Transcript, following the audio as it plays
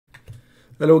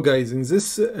Hello guys, in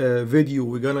this video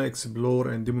we're gonna explore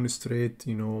and demonstrate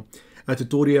a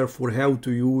tutorial for how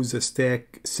to use a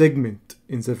stack segment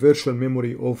in the virtual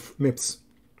memory of MIPS.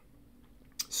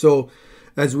 So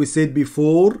as we said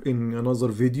before in another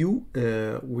video,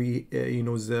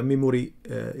 the memory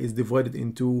is divided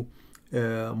into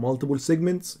multiple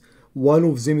segments. One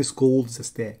of them is called the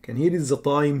stack, and here is the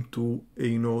time to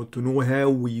know how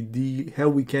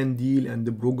we can deal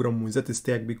and program with that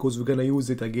stack, because we're gonna use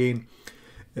it again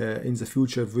in the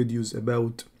future videos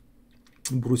about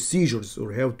procedures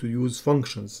or how to use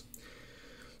functions.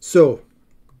 So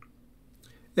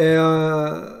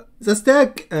the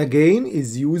stack again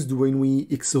is used when we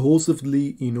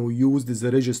exclusively use the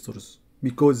registers,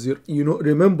 because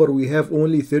remember we have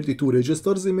only 32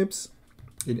 registers in MIPS,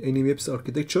 in any MIPS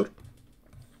architecture.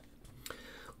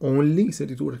 Only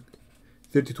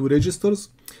 32 registers.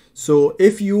 So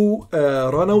if you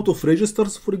run out of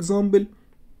registers, for example,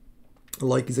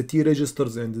 like the T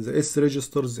registers and the S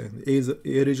registers and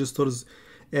A registers,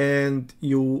 and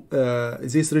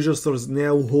these registers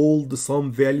now hold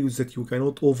some values that you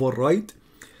cannot overwrite,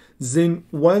 then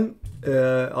one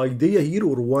idea here,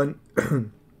 or one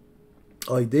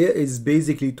idea, is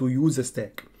basically to use a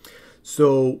stack.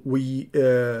 So we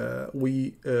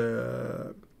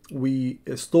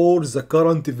store the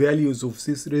current values of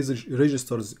these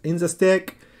registers in the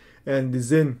stack, and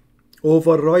then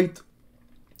overwrite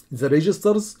the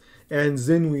registers, and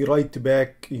then we write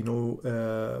back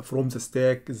from the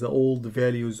stack the old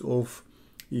values of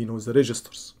the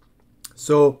registers.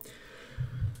 So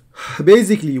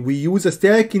basically we use a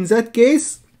stack in that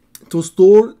case to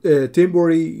store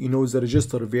temporary the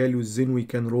register values, then we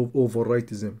can overwrite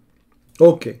them.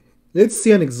 Okay, let's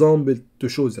see an example to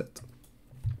show that.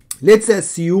 Let's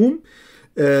assume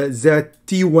that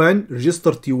T1,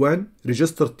 register T1,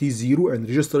 register T0, and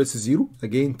register S0,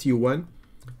 again T1,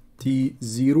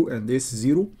 T0, and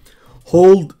S0,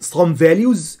 hold some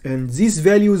values, and these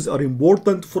values are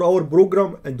important for our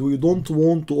program and we don't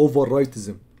want to overwrite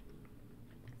them.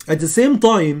 At the same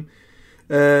time,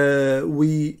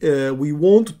 we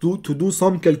want to do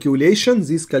some calculations,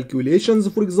 these calculations,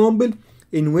 for example,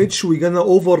 in which we're gonna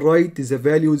overwrite the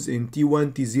values in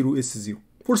T1, T0, S0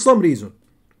 for some reason.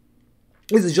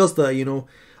 This is just a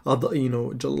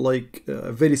like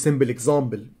a very simple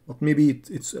example, but maybe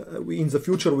it's in the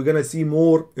future we're gonna see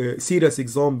more serious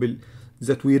example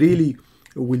that we really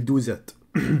will do that.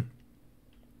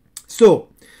 So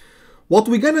what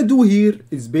we're gonna do here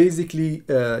is basically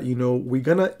we're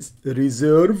gonna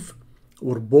reserve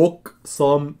or book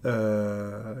some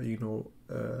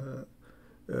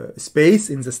space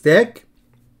in the stack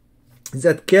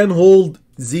that can hold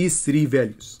these three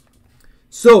values.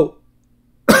 So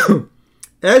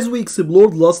as we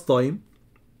explored last time,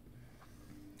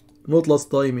 not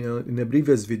last time, in a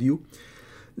previous video,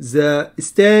 the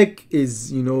stack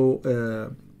is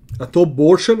a top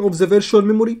portion of the virtual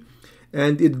memory,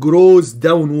 and it grows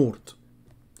downward.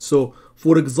 So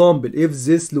for example, if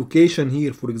this location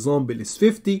here, for example, is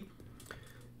 50,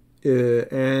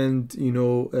 and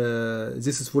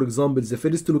this is, for example, the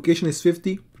first location is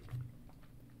 50,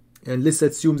 and let's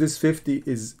assume this 50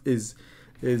 is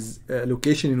a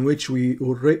location in which we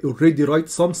already write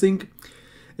something,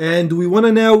 and we want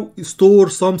to now store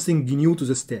something new to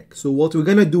the stack. So what we're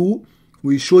gonna do,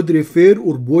 we should refer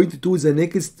or point to the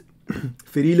next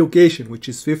free location, which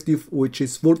is 50, which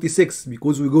is 46,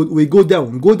 because we go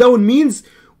down. Go down means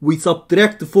we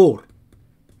subtract 4.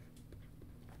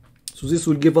 So this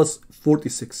will give us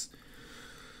 46.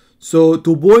 So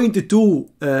to point to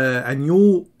a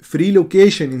new free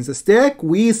location in the stack,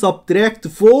 we subtract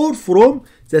 4 from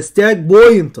the stack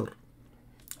pointer.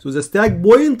 So the stack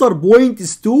pointer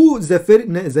points to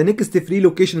the next free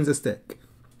location in the stack.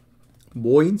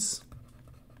 Points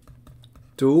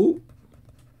to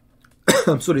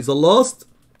I'm sorry, the last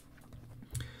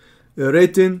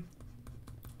written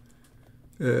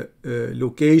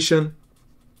location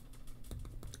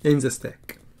in the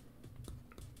stack.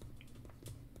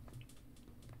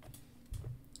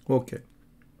 Okay,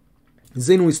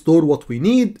 then we store what we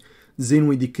need, then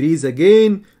we decrease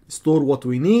again, store what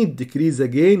we need, decrease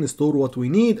again, store what we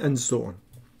need, and so on.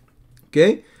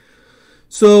 Okay,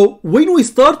 so when we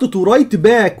start to write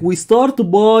back, we start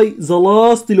by the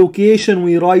last location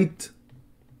we write.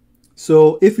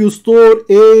 So if you store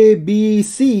A, B,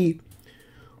 C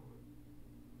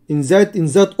in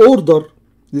that order,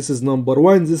 this is number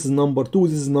 1, this is number 2,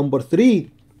 this is number 3.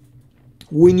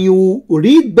 When you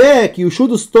read back, you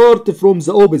should start from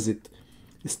the opposite.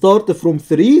 Start from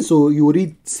 3, so you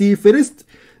read C first,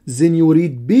 then you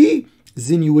read B,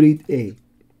 then you read A.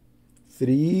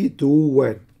 3, 2,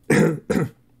 1.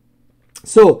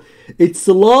 So it's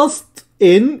last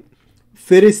in,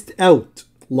 first out,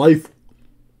 LIFO.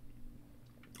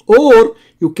 Or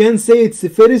you can say it's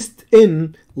first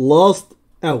in, last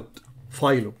out,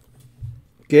 FILO.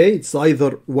 Okay, it's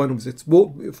either one of it's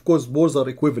both. Of course, both are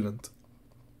equivalent.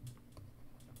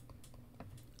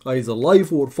 Either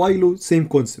LIFO or FILO, same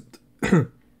concept.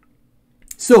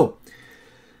 So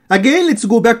again, let's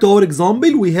go back to our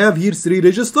example. We have here 3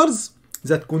 registers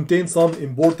that contain some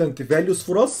important values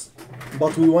for us,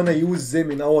 but we want to use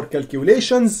them in our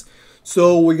calculations.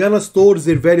 So we're gonna store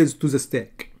their values to the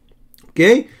stack.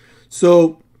 Okay,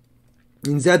 so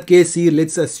in that case here,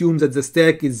 let's assume that the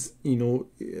stack is,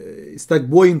 stack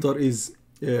pointer is,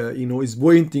 is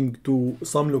pointing to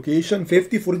some location,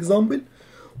 50 for example.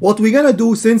 What we're gonna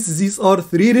do, since these are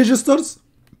 3 registers,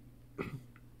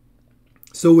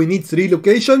 so we need 3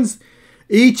 locations.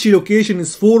 Each location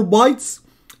is 4 bytes.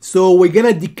 So we're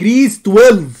gonna decrease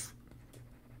 12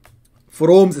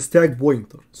 from the stack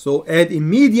pointer. So add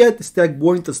immediate stack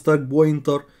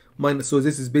pointer minus, so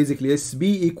this is basically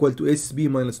SB equal to SB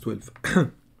minus 12.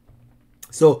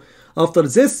 So after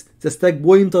this, the stack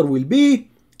pointer will be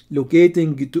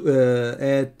locating to,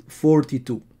 at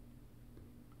 42.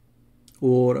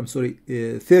 Or I'm sorry,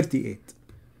 38.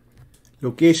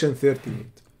 Location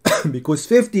 38. Because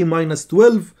 50 minus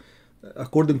 12,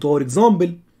 according to our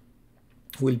example,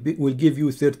 will give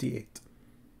you 38.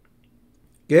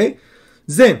 Okay,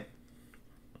 then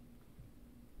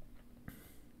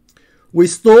we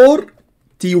store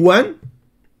T1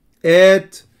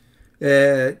 at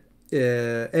a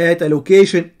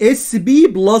location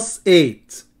SB plus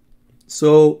 8.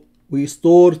 So we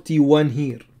store T1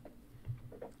 here.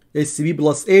 SB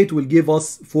plus 8 will give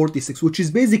us 46, which is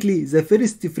basically the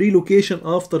first free location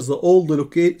after the old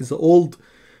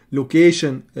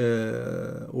location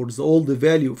or the old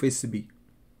value of SB.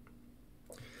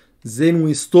 Then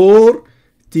we store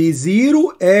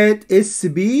T0 at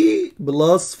SB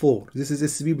plus 4. This is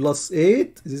SB plus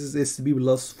 8. This is SB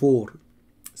plus 4.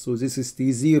 So this is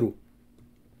T0.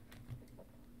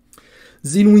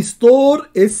 Then we store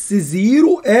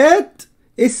S0 at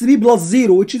SB plus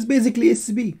 0, which is basically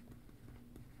SB.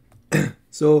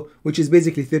 So, which is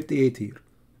basically 38 here.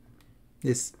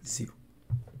 S0.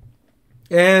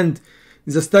 And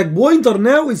the stack pointer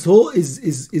now is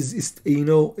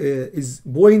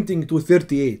pointing to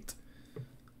 38.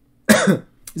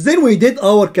 Then we did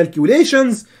our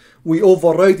calculations. We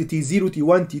overwrite T0,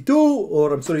 T1, T2,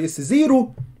 or I'm sorry,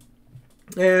 S0.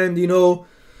 And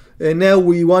now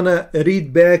we wanna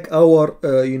read back our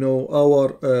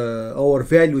our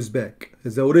values back,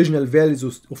 the original values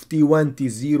of T1,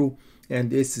 T0,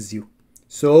 and S0.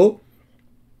 So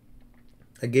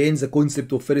again, the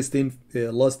concept of first in,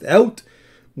 last out.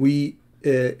 We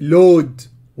load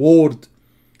word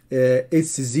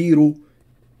S0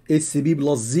 SB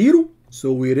plus 0.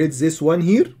 So we read this one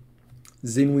here.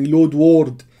 Then we load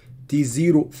word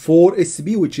T0 for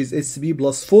SB, which is SB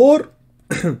plus 4.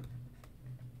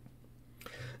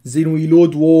 Then we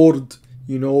load word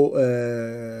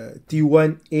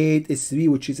T1 8 SB,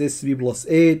 which is SB plus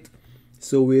 8.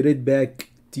 So we read back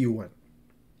T1.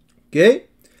 Okay.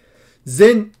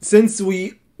 Then since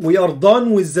we are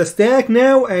done with the stack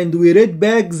now and we read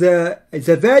back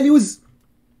the values,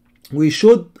 we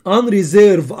should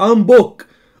unreserve, unbook,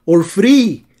 or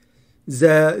free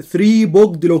the 3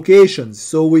 booked locations.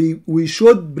 So we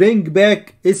should bring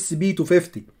back SB to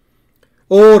 50,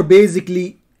 or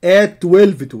basically add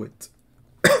 12 to it.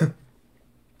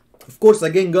 Of course,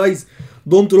 again guys,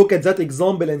 don't look at that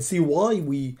example and see why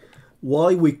we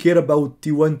care about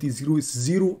T1, T0 is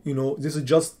 0. This is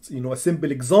just a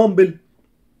simple example.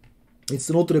 It's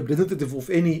not representative of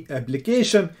any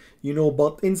application,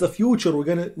 but in the future we're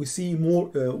gonna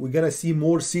see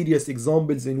more serious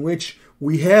examples in which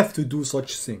we have to do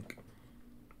such thing.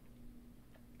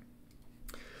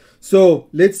 So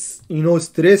let's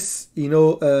stress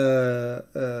here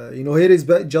is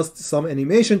just some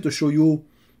animation to show you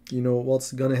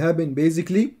what's gonna happen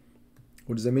basically,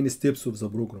 or the main steps of the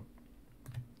program.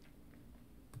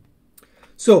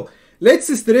 So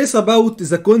let's stress about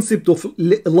the concept of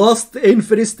last in,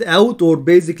 first out, or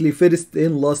basically first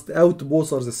in, last out.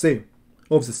 Both are the same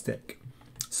of the stack.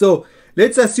 So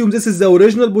let's assume this is the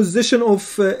original position of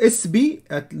SB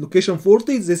at location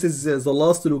 40. This is the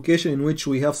last location in which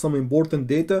we have some important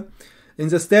data in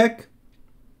the stack.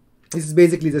 This is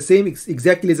basically the same,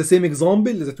 exactly the same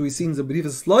example that we see in the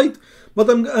previous slide, but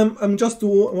I'm just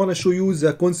want to show you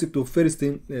the concept of first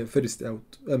in, first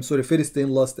out. I'm sorry, first in,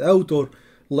 last out, or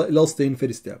last in,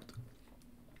 first out.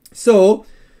 So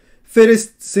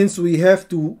first, since we have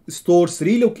to store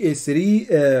 3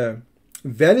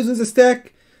 values in the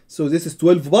stack, So this is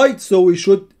 12 bytes, so we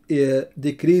should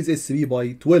decrease SB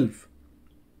by 12.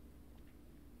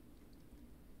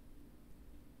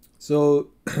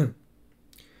 So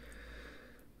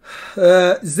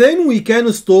then we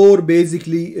can store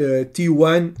basically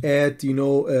T1 at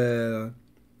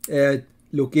at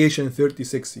location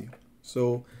 36 here.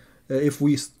 So if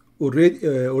we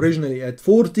originally at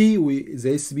 40,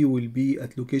 the SB will be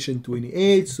at location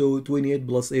 28, so 28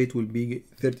 plus 8 will be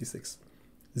 36.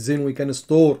 Then we can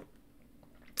store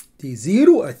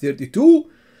T0 at 32,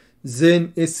 then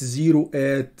S0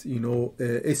 at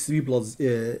SB plus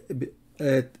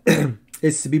at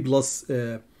SB plus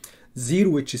 0,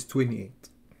 which is 28.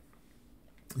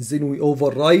 Then we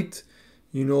overwrite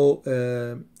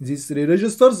these three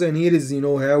registers, and here is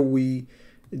how we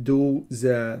do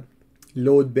the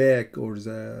load back or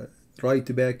the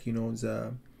write back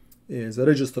the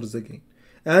registers again.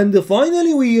 And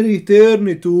finally we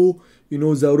return to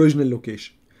the original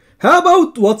location. How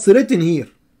about what's written here?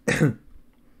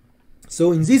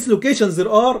 So in these locations there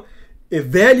are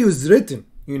values written,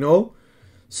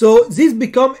 so these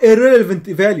become irrelevant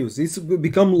values. These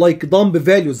become like dumb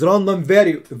values, random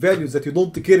values that you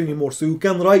don't care anymore. So you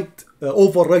can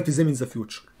overwrite them in the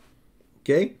future.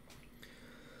 Okay.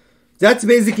 That's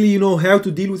basically how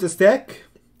to deal with a stack.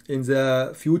 In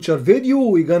the future video,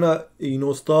 we're gonna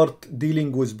start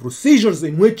dealing with procedures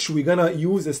in which we're gonna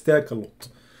use a stack a lot.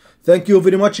 Thank you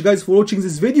very much, guys, for watching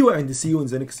this video, and see you in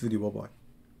the next video. Bye bye.